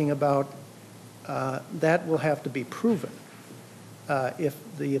talking about, that will have to be proven if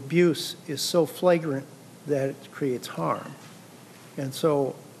the abuse is so flagrant that it creates harm. And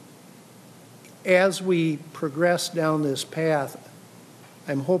so as we progress down this path,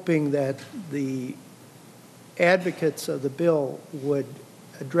 I'm hoping that the advocates of the bill would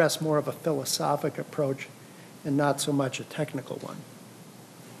address more of a philosophic approach and not so much a technical one.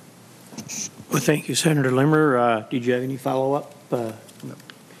 Well, thank you, Senator Limmer. Did you have any follow-up? No.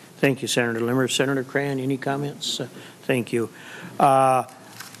 Thank you, Senator Limmer. Senator Cran, any comments? Thank you.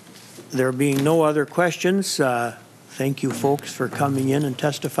 There being no other questions, thank you, folks, for coming in and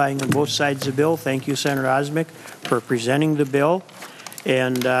testifying on both sides of the bill. Thank you, Senator Osmick, for presenting the bill.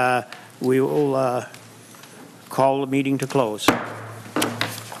 And we will call the meeting to close.